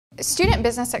Student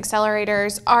business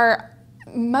accelerators are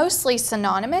mostly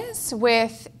synonymous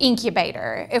with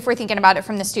incubator, if we're thinking about it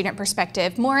from the student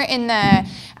perspective. More in the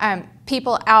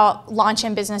people out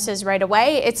launching businesses right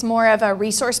away, it's more of a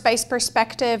resource-based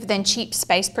perspective than cheap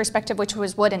space perspective, which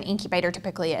was what an incubator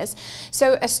typically is.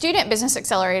 So a student business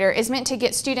accelerator is meant to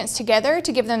get students together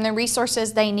to give them the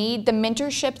resources they need, the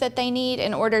mentorship that they need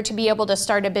in order to be able to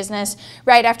start a business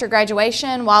right after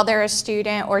graduation while they're a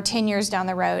student or 10 years down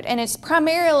the road. And it's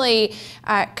primarily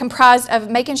comprised of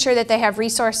making sure that they have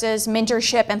resources,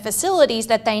 mentorship, and facilities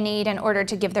that they need in order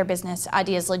to give their business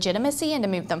ideas legitimacy and to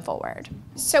move them forward.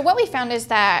 So what we found is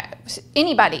that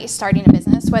anybody starting a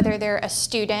business, whether they're a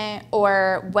student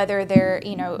or whether they're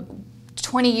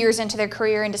 20 years into their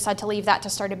career and decide to leave that to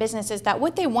start a business, is that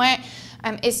what they want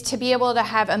is to be able to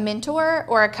have a mentor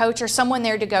or a coach or someone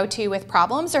there to go to with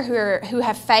problems or who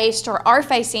have faced or are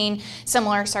facing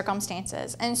similar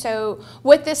circumstances. And so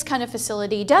what this kind of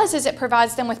facility does is it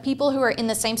provides them with people who are in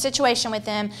the same situation with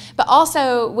them, but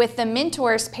also with the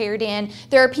mentors paired in,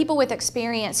 there are people with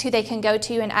experience who they can go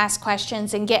to and ask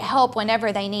questions and get help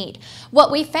whenever they need.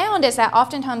 What we found is that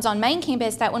oftentimes on main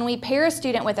campus that when we pair a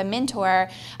student with a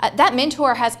mentor, that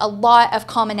mentor has a lot of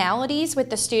commonalities with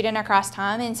the student across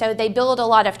time, and so they build a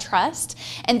lot of trust,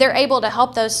 and they're able to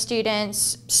help those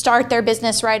students start their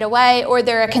business right away, or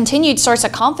they're a continued source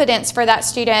of confidence for that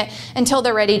student until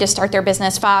they're ready to start their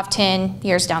business 5, 10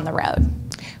 years down the road.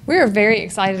 We are very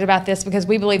excited about this because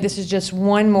we believe this is just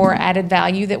one more added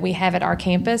value that we have at our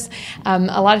campus.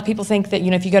 A lot of people think that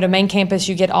if you go to main campus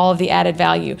you get all of the added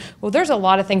value. Well, there's a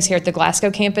lot of things here at the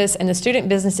Glasgow campus, and the Student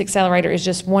Business Accelerator is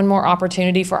just one more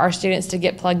opportunity for our students to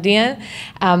get plugged in,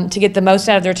 to get the most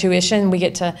out of their tuition. They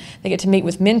get to meet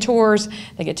with mentors,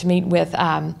 they get to meet with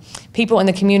people in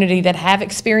the community that have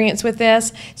experience with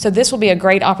this. So this will be a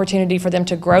great opportunity for them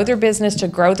to grow their business, to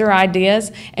grow their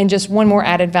ideas, and just one more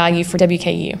added value for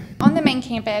WKU. On the main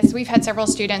campus, we've had several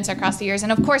students across the years,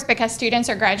 and of course, because students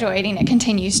are graduating, it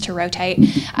continues to rotate.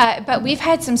 But we've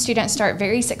had some students start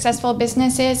very successful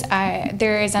businesses.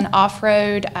 There is an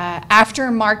off-road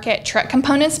aftermarket truck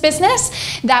components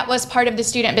business that was part of the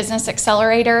Student Business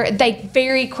Accelerator. They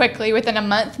very quickly, within a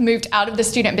month, moved out of the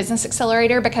Student Business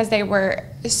Accelerator because they were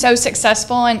so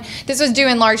successful, and this was due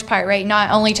in large part, right,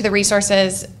 not only to the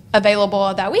resources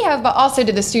available that we have, but also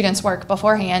to the students' work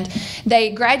beforehand.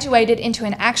 They graduated into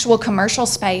an actual commercial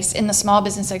space in the Small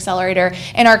Business Accelerator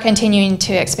and are continuing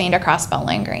to expand across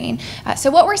Bowling Green. So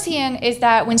what we're seeing is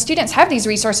that when students have these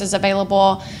resources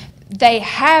available, they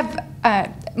have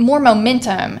more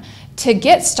momentum to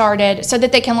get started so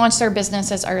that they can launch their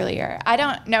businesses earlier. I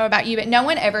don't know about you, but no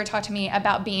one ever talked to me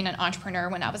about being an entrepreneur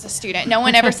when I was a student. No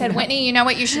one ever said, Whitney, you know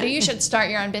what you should do? You should start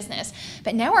your own business.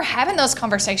 But now we're having those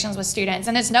conversations with students,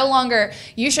 and it's no longer,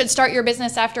 you should start your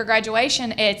business after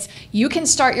graduation. It's, you can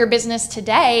start your business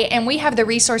today, and we have the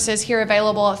resources here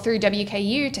available through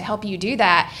WKU to help you do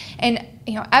that. And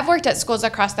I've worked at schools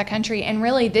across the country, and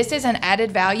really this is an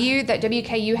added value that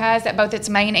WKU has at both its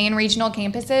main and regional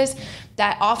campuses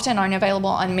that often aren't available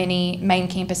on many main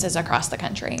campuses across the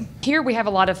country. Here we have a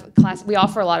lot of we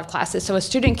offer a lot of classes, so a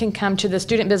student can come to the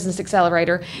Student Business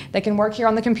Accelerator. They can work here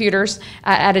on the computers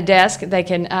at a desk. They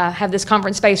can have this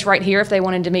conference space right here if they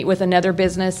wanted to meet with another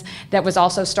business that was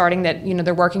also starting, that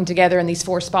they're working together in these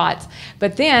 4 spots.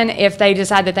 But then if they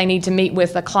decide that they need to meet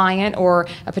with a client or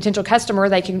a potential customer,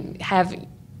 they can have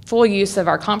full use of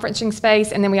our conferencing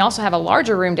space, and then we also have a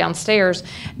larger room downstairs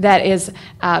that is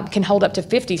can hold up to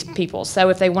 50 people. So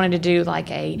if they wanted to do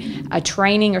like a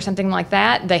training or something like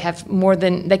that, they have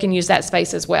they can use that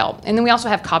space as well. And then we also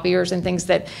have copiers and things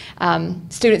that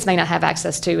students may not have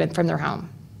access to from their home.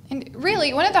 And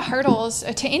really, one of the hurdles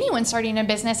to anyone starting a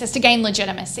business is to gain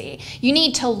legitimacy. You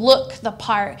need to look the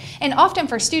part. And often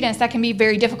for students, that can be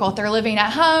very difficult. They're living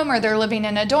at home or they're living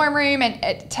in a dorm room,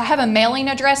 and to have a mailing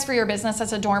address for your business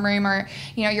as a dorm room or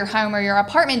your home or your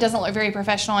apartment doesn't look very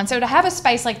professional. And so to have a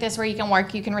space like this where you can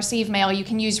work, you can receive mail, you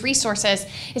can use resources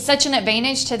is such an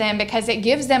advantage to them because it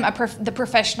gives them the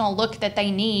professional look that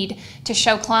they need to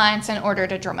show clients in order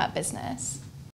to drum up business.